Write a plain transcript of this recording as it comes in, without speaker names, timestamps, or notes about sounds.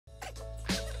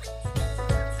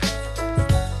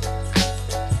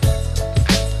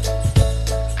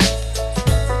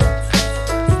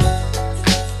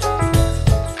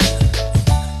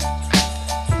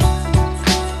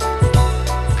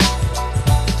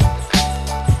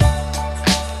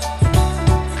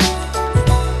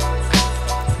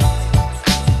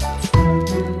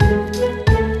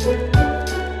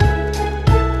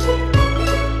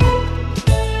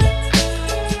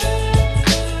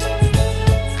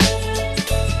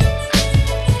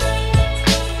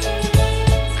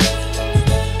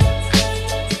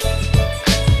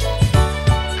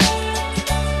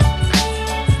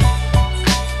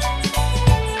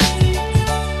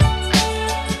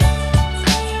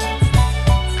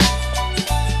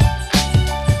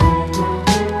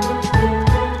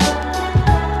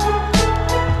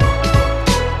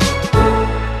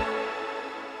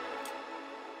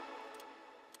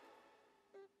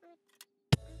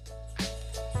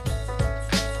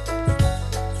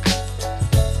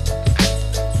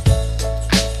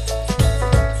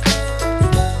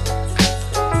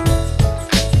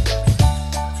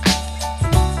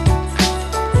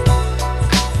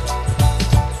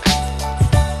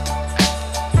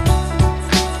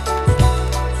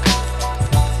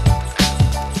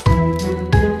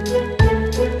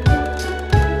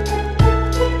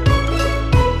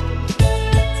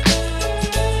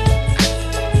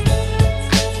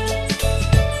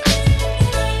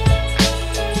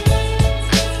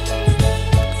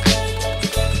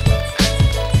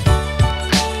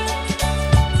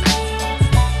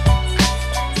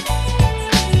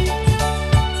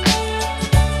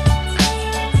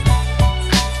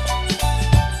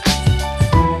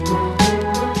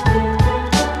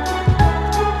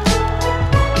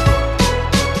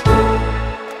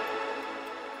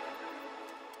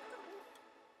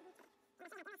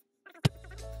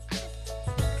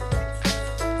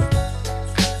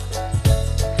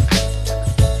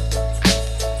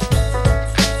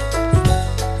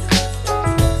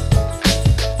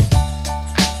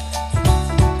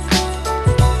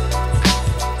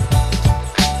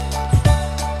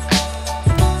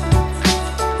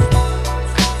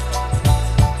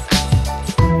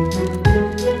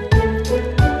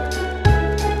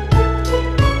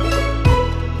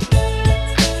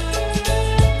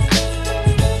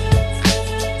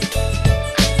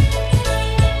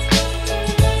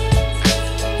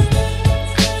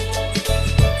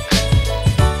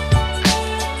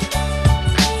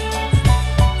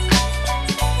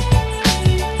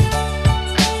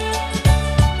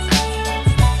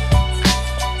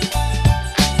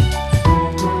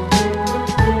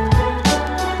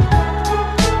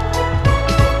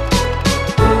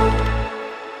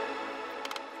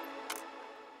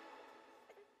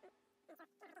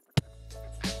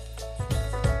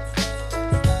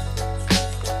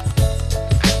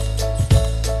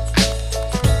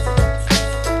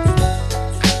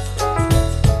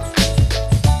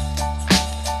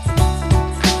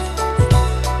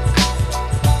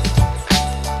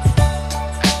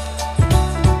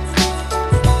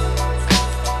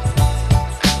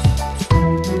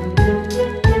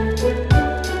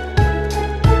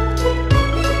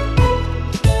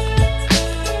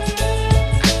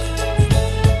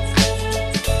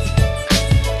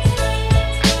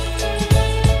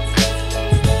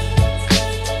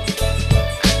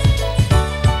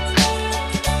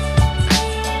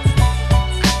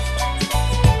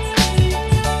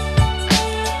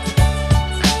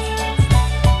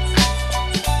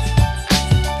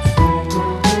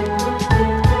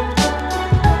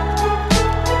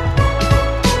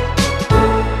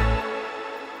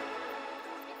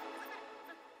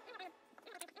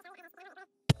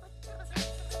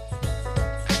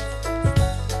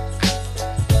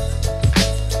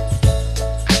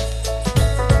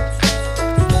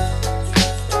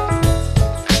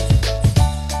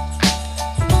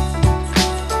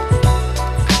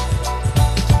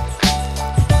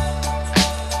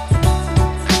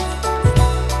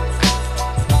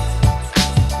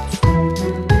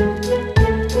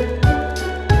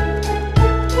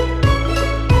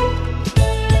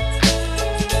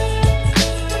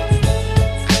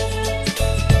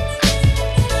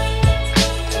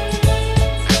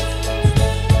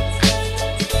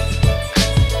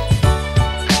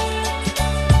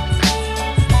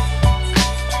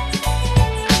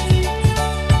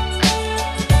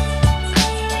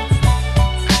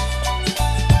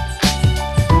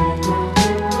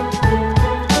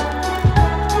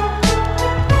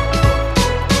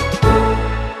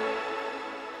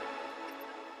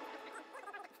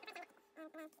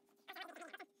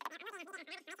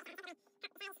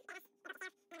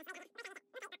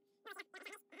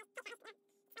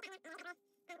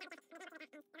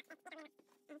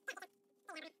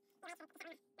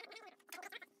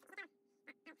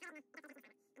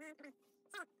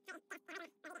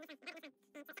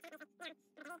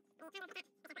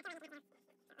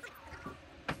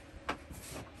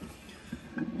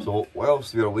So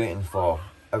whilst we are waiting for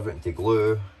everything to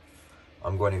glue,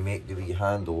 I'm going to make the wee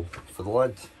handle for the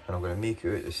lid, and I'm going to make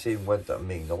it out the same wood that I'm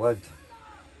making the lid.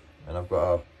 And I've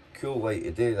got a cool way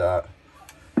to do that.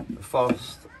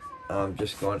 First, I'm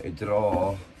just going to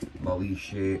draw my wee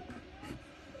shape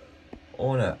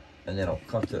on it, and then I'll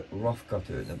cut it, rough cut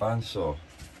it with the bandsaw.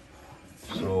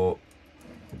 So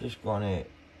I'm just going to,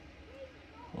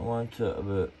 I want it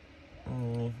about,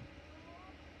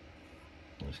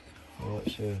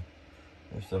 let's see,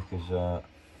 how thick is that?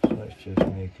 So let's just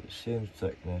make it the same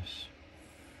thickness.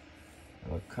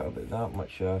 And I'll cut about that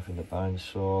much off in the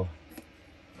bandsaw.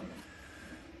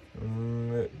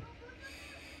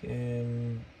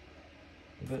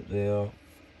 About there.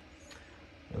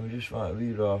 And we just want a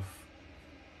wee rough,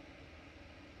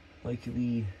 like a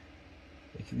wee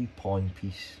pawn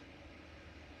piece.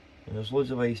 And there's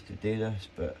loads of ways to do this,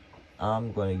 but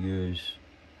I'm going to use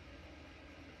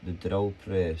the drill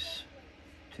press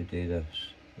to do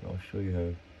this. And I'll show you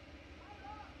how.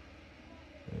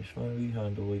 Just want a wee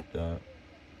handle like that.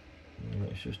 And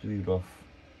it's just a wee rough.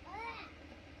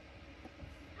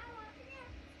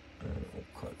 And we'll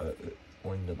cut that out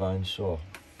on the bandsaw.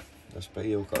 This bit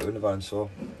here will cut out on the bandsaw.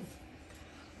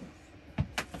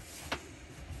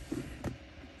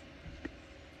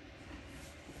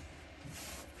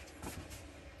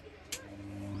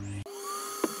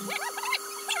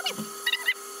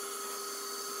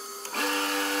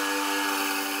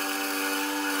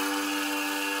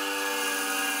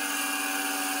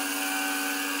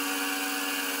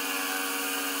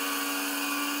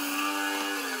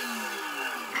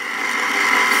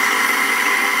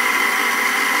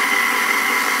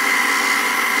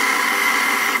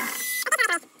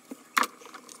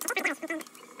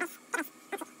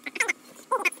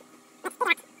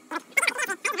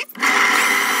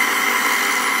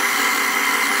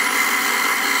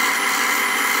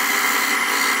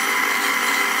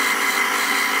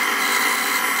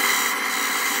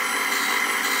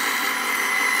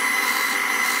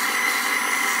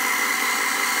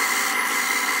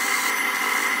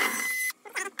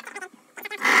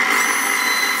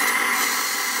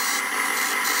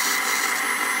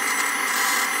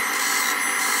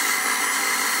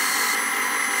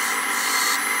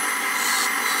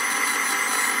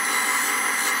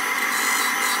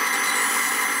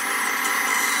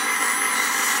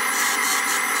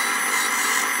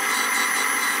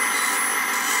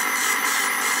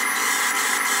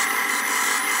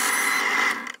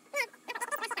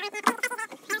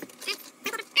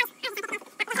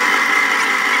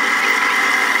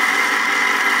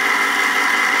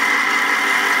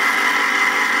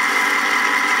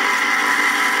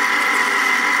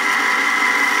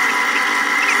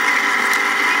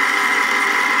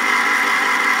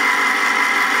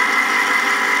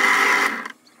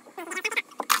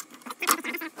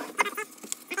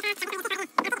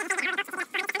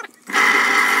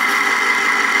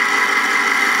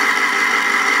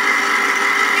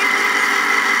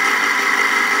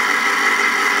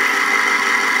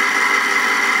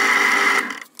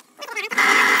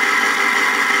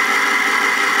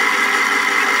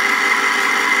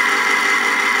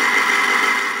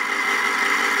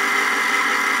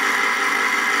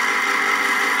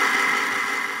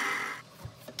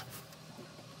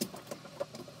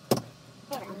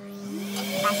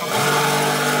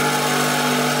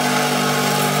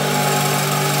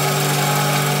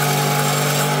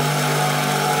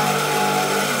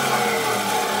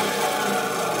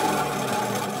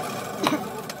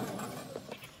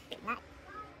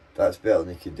 That's better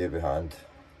than you could do by hand.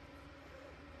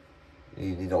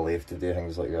 You need a lathe to do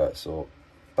things like that, so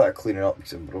a bit of cleaning up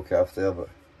because it broke off there, but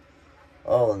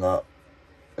other than that,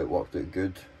 it worked out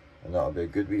good, and that'll be a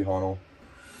good wee funnel.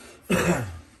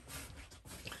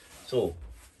 So,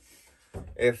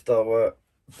 after what,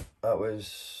 that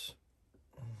was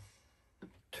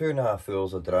 2.5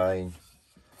 hours of drying,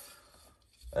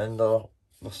 and they're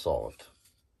solid.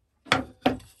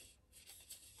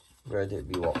 Ready to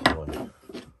be worked on.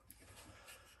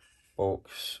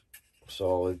 Box,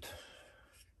 solid.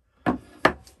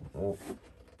 Oh.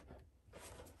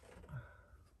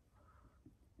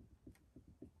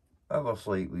 Ever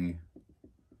slightly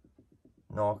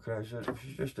knocking out,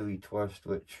 it's just a wee twist,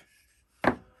 which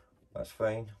that's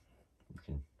fine.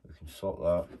 We can sort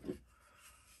that.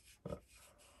 But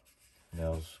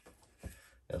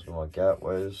there's where my gap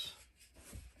was.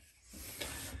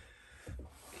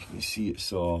 You can see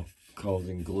it's all covered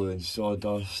in glue and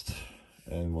sawdust,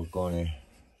 and we're going to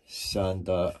sand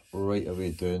that right away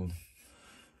down.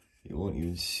 You won't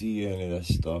even see any of this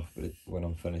stuff when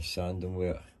I'm finished sanding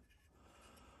with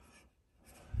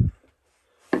it.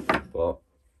 But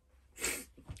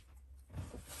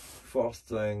first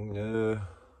thing now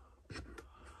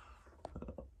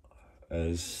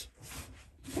is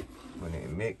we need to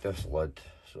make this lid.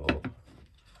 So,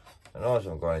 and all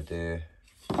I'm going to do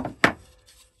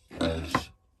is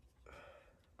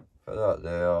put that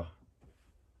there,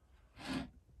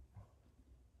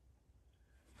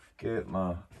 get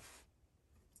my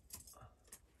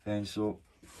pencil,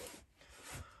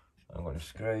 I'm going to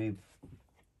scribe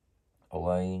a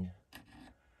line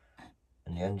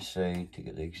on the inside to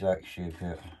get the exact shape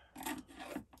out.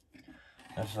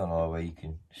 This is another way you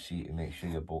can see to make sure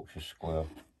your box is square.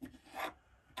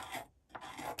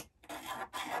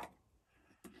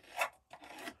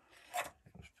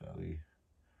 Just put a wee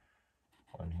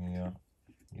one here,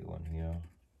 new one here.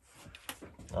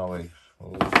 That way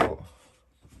we've got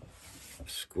a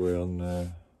square now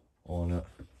on it.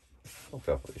 Not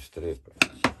perfectly straight, but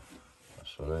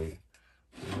that's alright.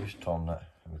 We just turn it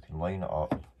and we can line it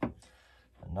up,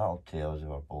 and that'll tell us if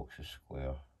our box is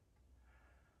square.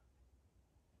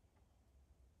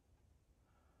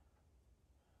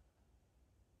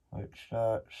 Which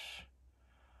that's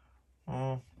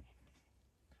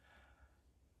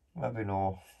maybe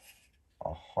not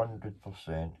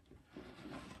 100%.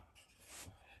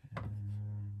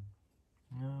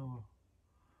 No,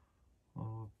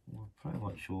 we're pretty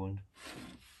much on.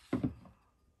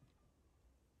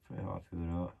 Pretty happy with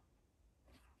that.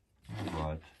 Not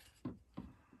bad.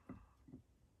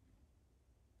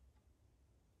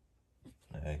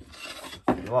 Aye.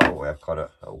 No matter where I cut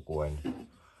it, it'll go in.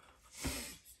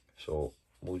 So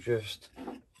we'll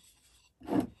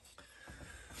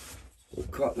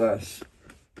cut this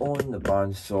on the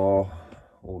bandsaw.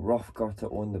 We'll rough cut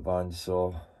it on the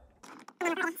bandsaw.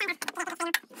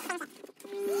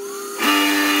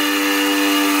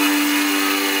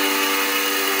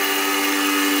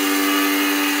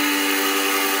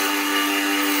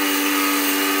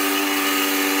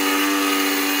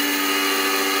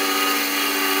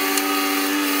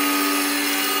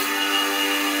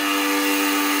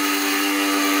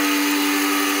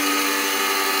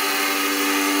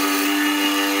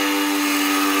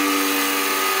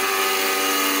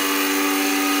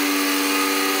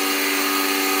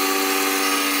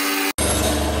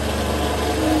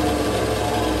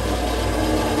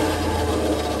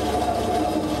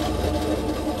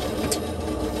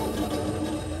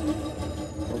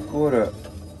 Got it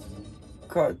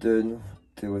cut down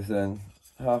to within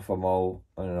half a mil,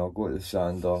 and then I'll go to the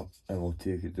sander and we'll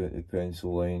take it down to the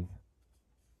pencil line,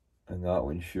 and that will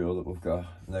ensure that we've got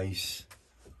a nice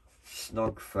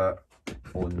snug fit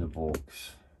on the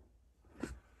box.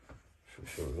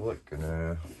 So look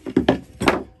now,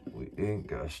 we ain't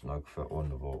got a snug fit on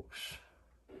the box.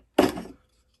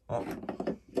 Oh.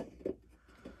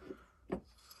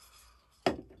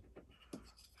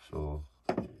 So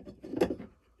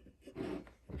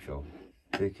we shall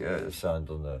take it out of the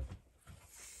sander now.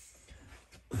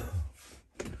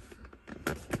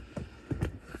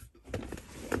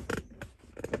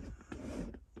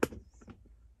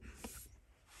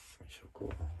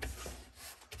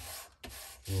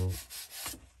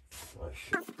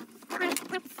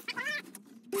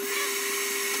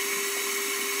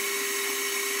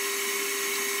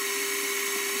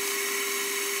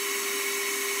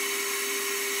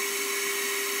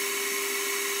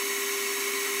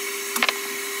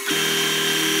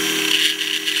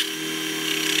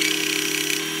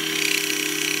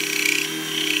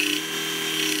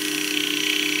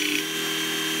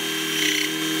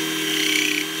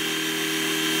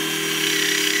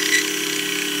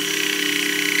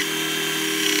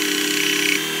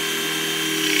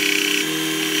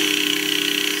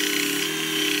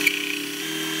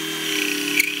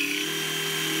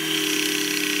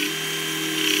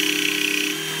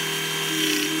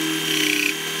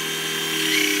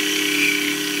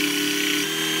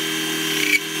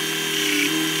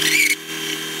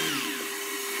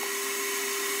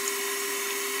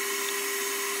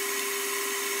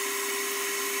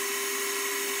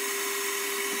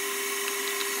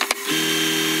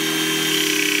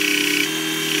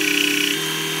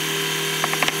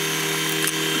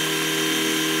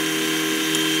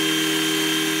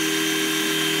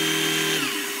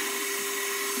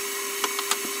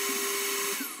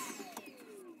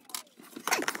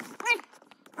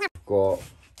 Got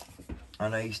a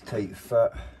nice tight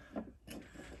fit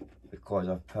because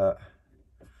I put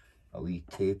a wee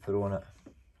taper on it,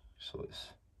 so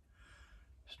it's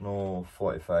no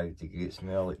 45 degrees, it's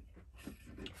more like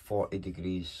 40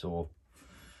 degrees, so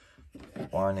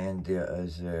one end of it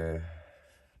is a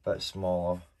bit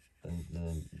smaller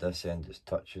than this end it's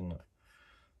touching,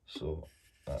 so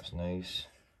that's nice.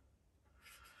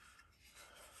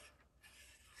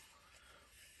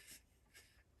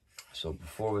 So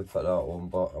before we put that on,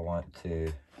 but I want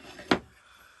to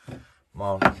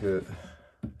mark out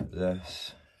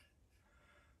this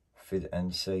for the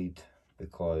inside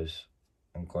because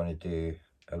I'm going to do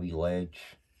a wee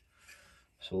ledge.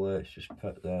 So let's just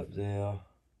put that there,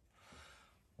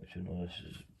 which I know this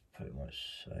is pretty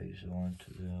much size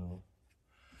onto there.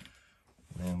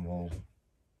 And then we'll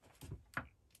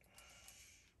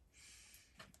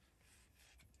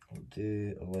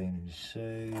do a line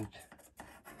inside.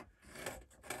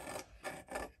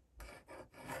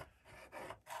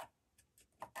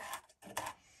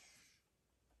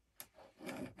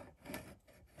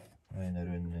 Line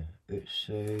around the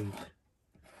outside.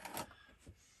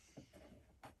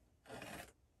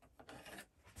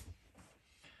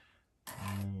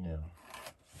 And there.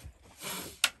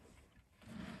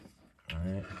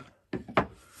 Alright.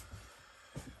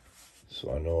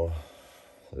 So I know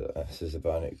that this is the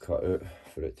bayonet cut out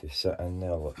for it to sit in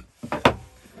there. Look.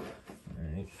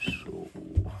 Right, so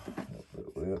a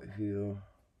bit wet here.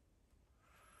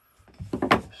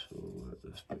 So let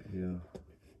this bit here.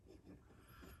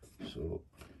 So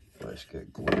let's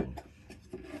get gluing.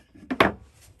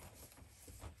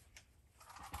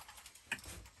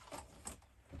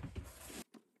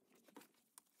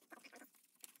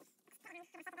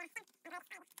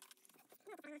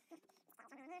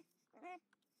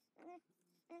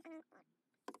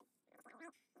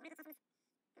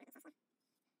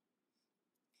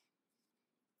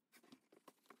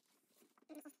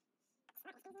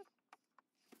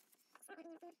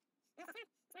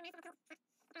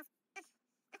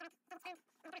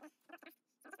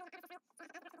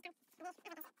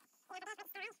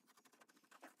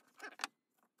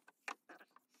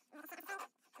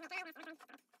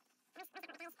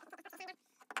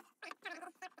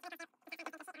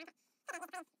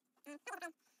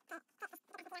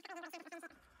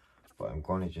 But I'm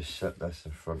going to just sit this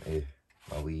in front of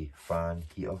my wee fan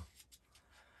heater,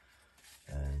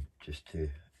 and just to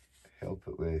help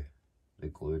it with the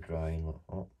glue drying. Look,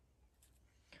 oh.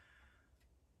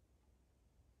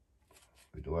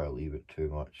 We don't want to leave it too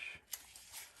much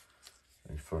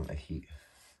in front of heat.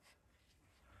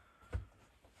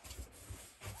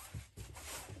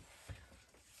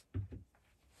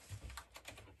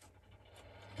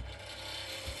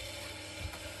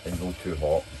 And not too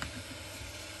hot.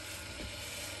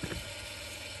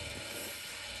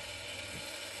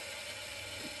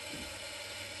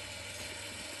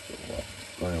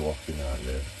 So I'm going to work in that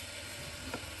there.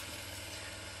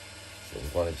 So I'm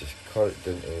going to just cut it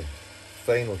down to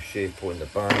final shape on the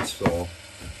bandsaw.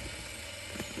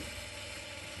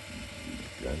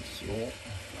 And so.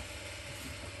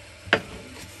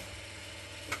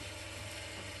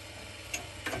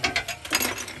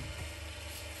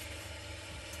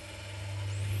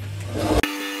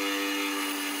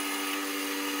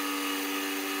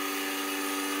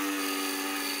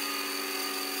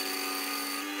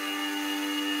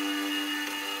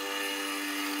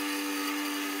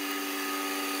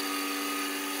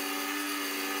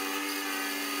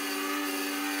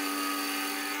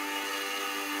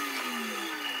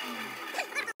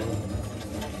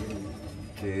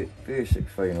 To basic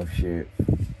final shape,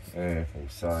 or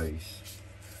size.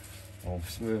 I'll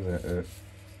smooth it out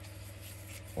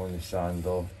on the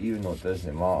sander, even though it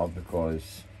doesn't matter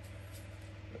because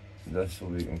this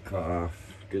we can cut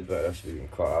off, good bit of this we can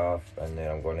cut off, and then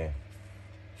I'm going to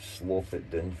slope it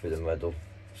down for the middle.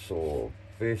 So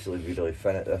basically we really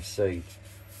thin it this side,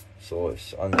 so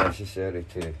it's unnecessary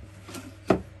to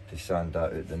sand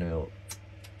that out the nail.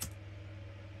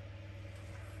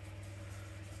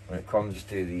 When it comes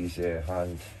to these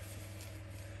hand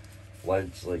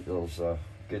lids, like there's a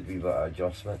good wee bit of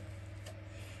adjustment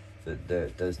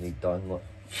that does need done, look,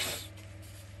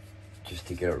 just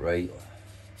to get it right.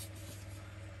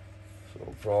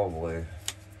 So probably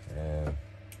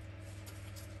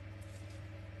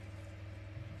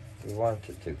we want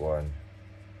it to go in,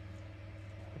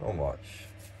 not much.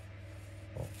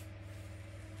 Oh,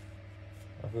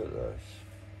 about this.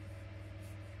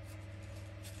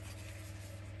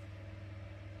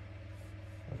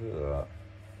 Look at that.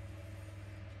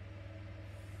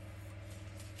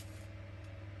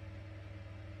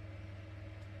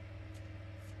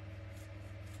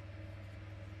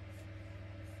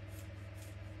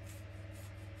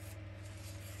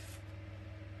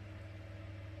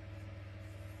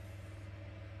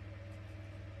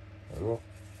 There we go.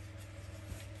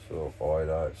 So, oh,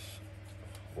 that's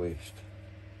waste.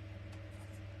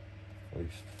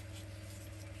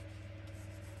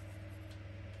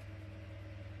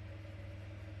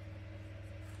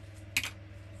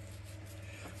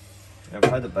 If I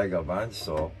had a bigger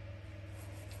bandsaw,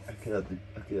 I could have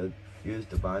used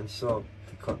the bandsaw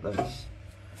to cut this,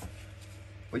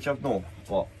 which I've not,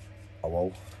 but I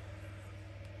will.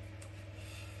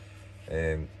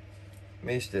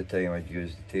 Most of the time I'd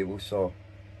use the table saw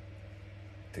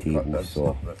to cut this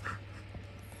up.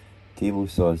 Table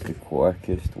saw is the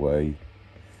quickest way.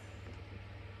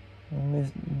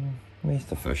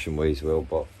 Most efficient way as well,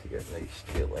 but to get nice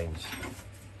straight lines.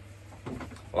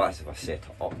 Well, that's if I set it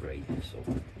up right, so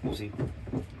we'll see.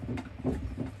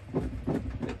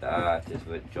 But that is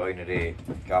what joinery,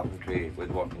 carpentry,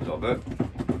 woodworking's all about.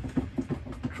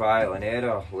 Trial and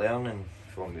error, learning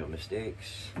from your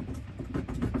mistakes.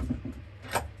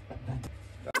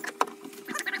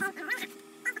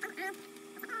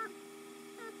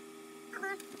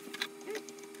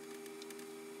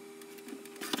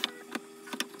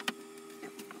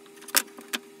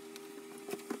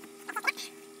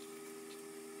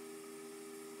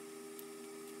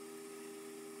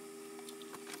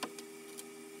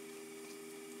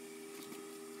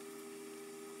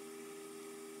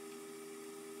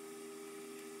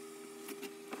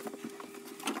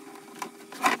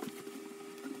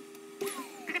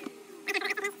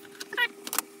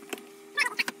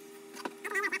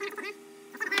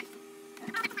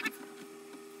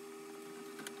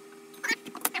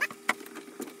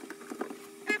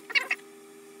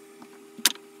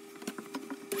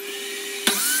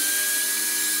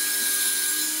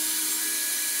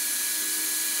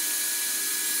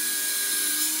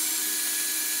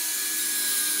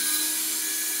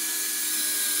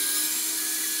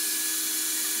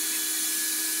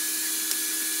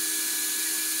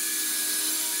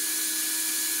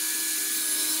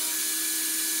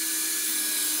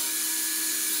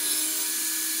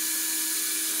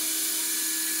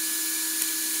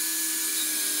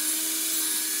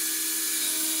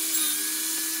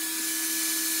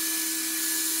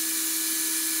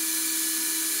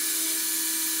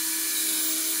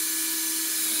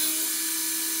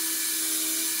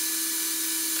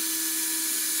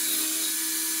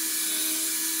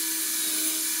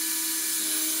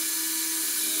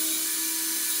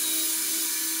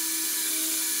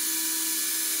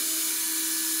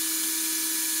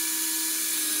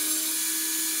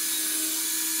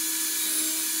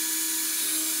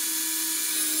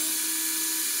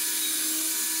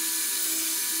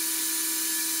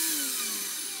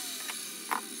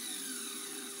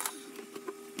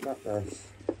 Cut this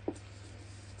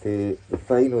to the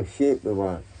final shape we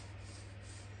want.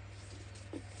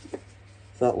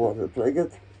 Does that work out pretty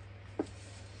good?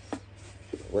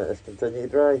 Let us continue to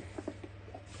dry.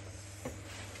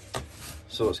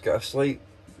 So it's got a slight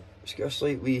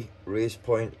wee raise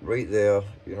point right there,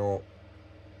 you know,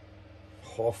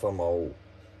 half a mil,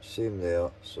 same there.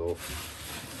 So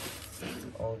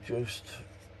I'll just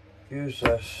use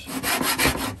this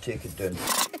and take it down.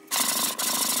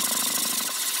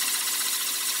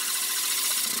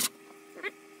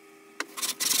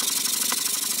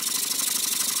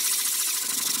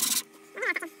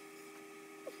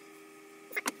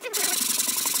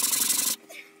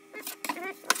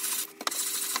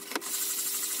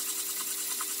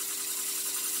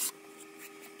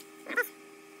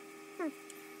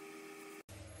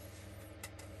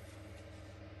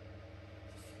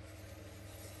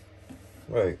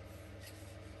 Right,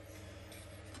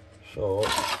 so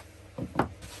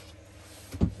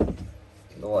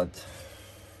the lid,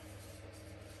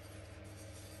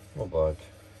 not bad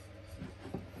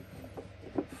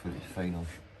for the final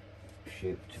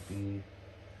shape to be.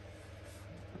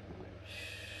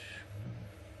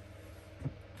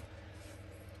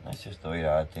 That's just the way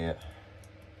I do it,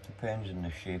 depends on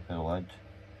the shape of the lid.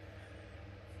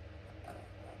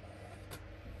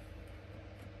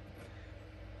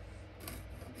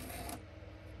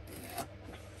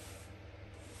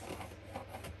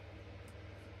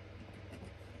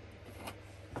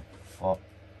 But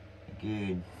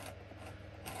again,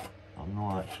 I'm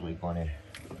not actually going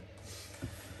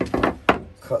to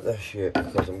cut this shape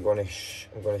because I'm going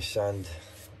to sand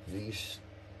the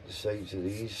sides of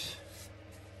these,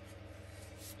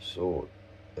 so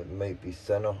it might be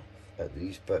thinner at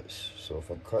these bits. So if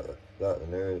I cut that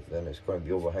now, then it's going to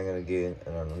be overhanging again,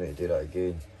 and I'm going to do that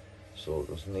again. So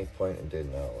there's no point in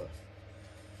doing that.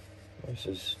 This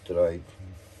is dried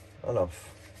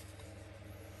enough.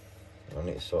 I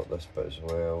need to sort this bit as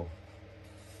well,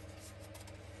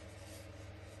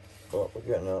 but we're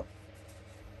getting that.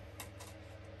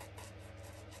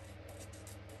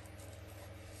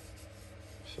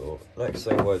 So next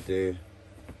thing we'll do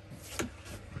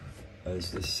is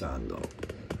the sander,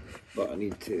 but I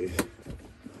need to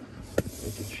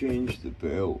change the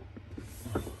belt.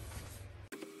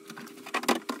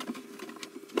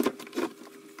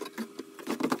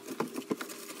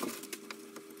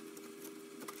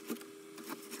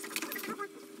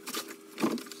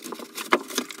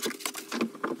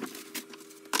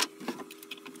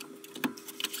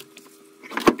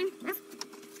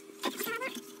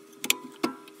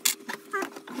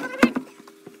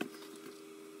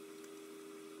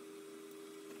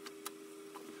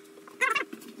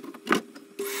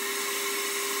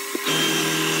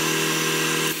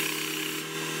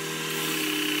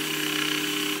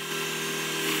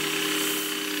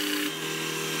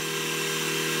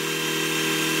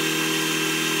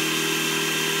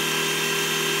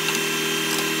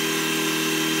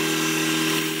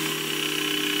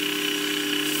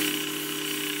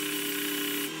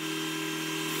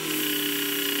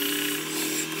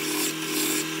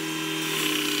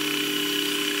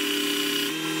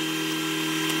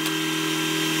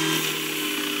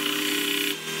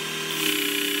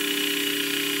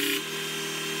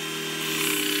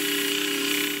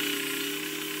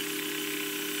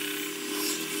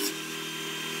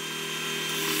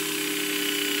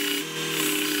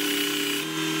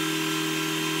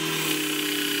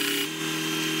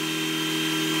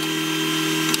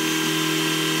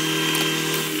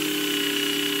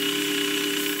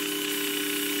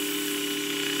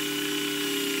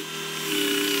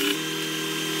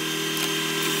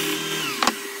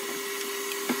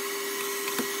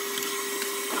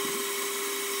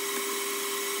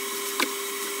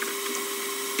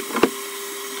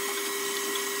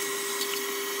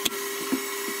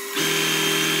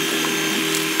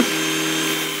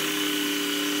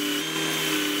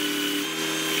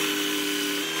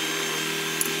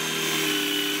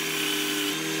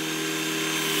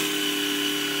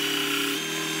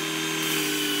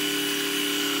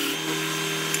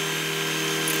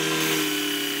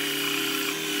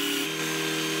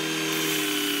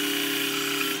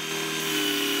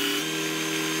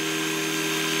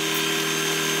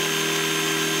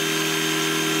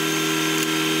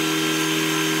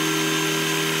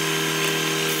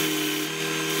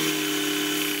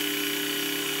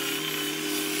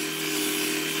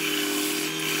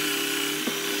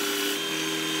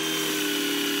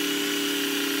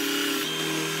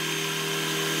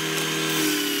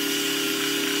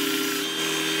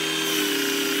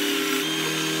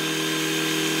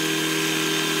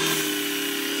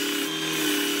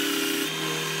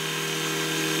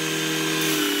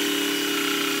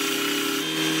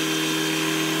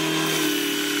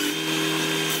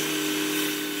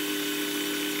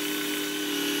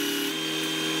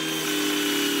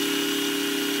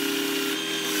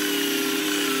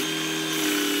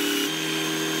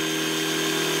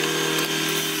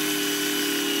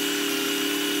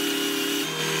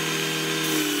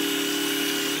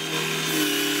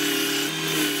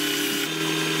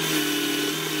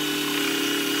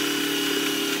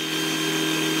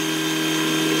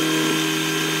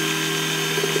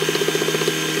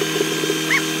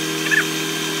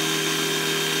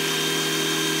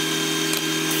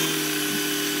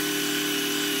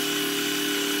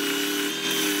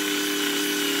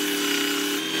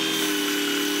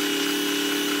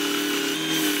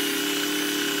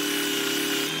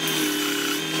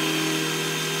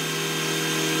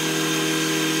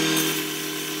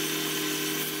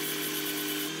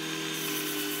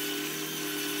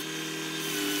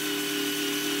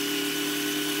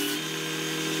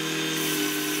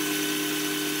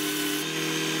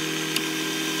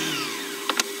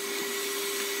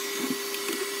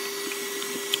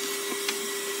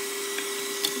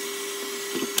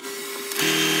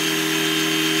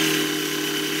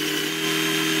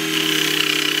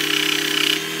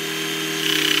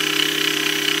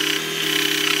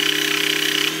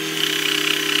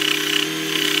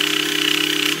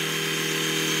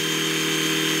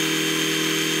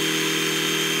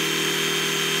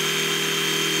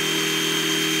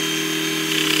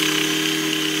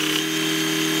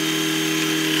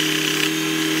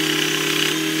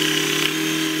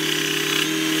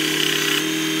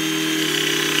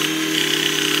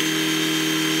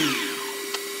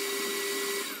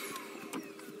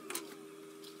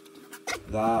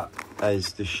 That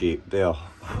is the shape there.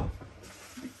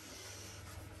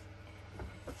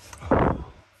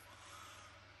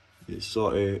 It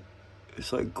sort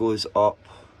of goes up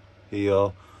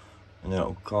here and then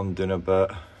it'll come down a bit.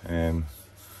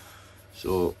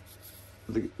 So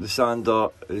the sander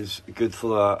is good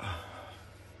for that.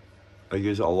 I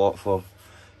use it a lot for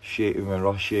shaping and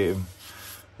rough shaping.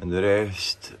 and the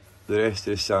rest of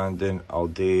the sanding I'll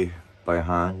do by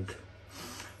hand.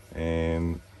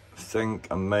 I think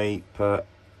I might put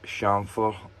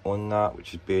chamfer on that,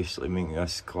 which is basically making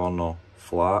this corner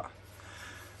flat.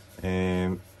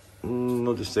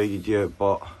 Not decided yet,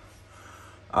 but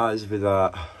as with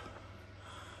that,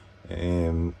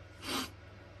 the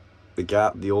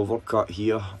gap, the overcut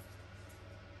here,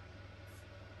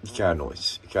 you can't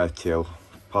notice, you can't tell,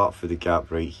 apart from the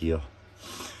gap right here.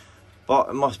 But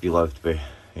it must be lived by,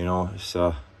 you know, it's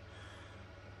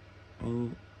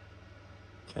you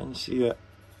can see it,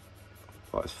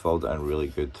 but it's filled in really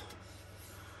good.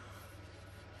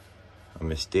 A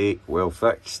mistake, well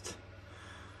fixed.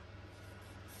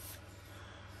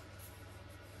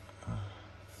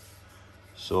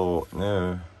 So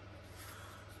now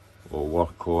we'll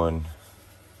work on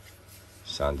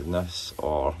sanding this,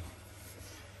 or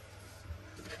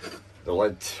the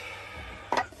lid.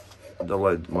 The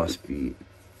lid must be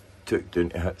took down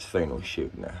to its final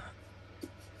shape now,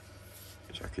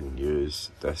 which I can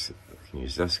use this. I can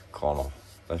use this corner,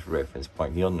 this reference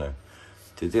point here now,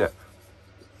 to do it.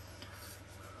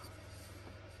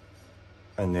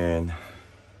 And then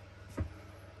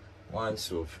once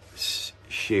we've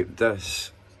shaped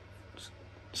this,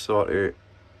 sort of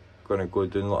gonna go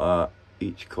down like that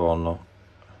each corner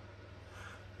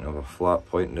and have a flat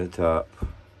point at the top,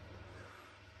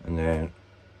 and then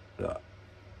that.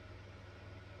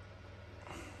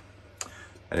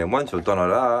 And then once we've done all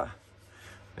that,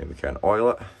 then we can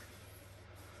oil it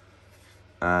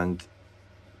and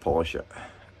polish it,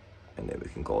 and then we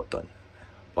can call it done.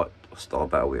 But we'll still a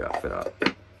bit away after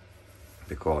that,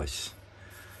 because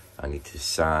I need to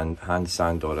hand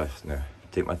sand all this now.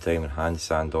 Take my time and hand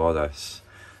sand all this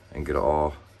and get it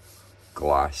all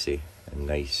glassy and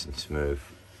nice and smooth,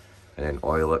 and then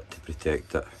oil it to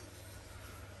protect it.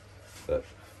 But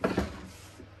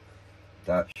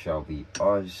that shall be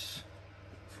us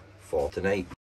for tonight.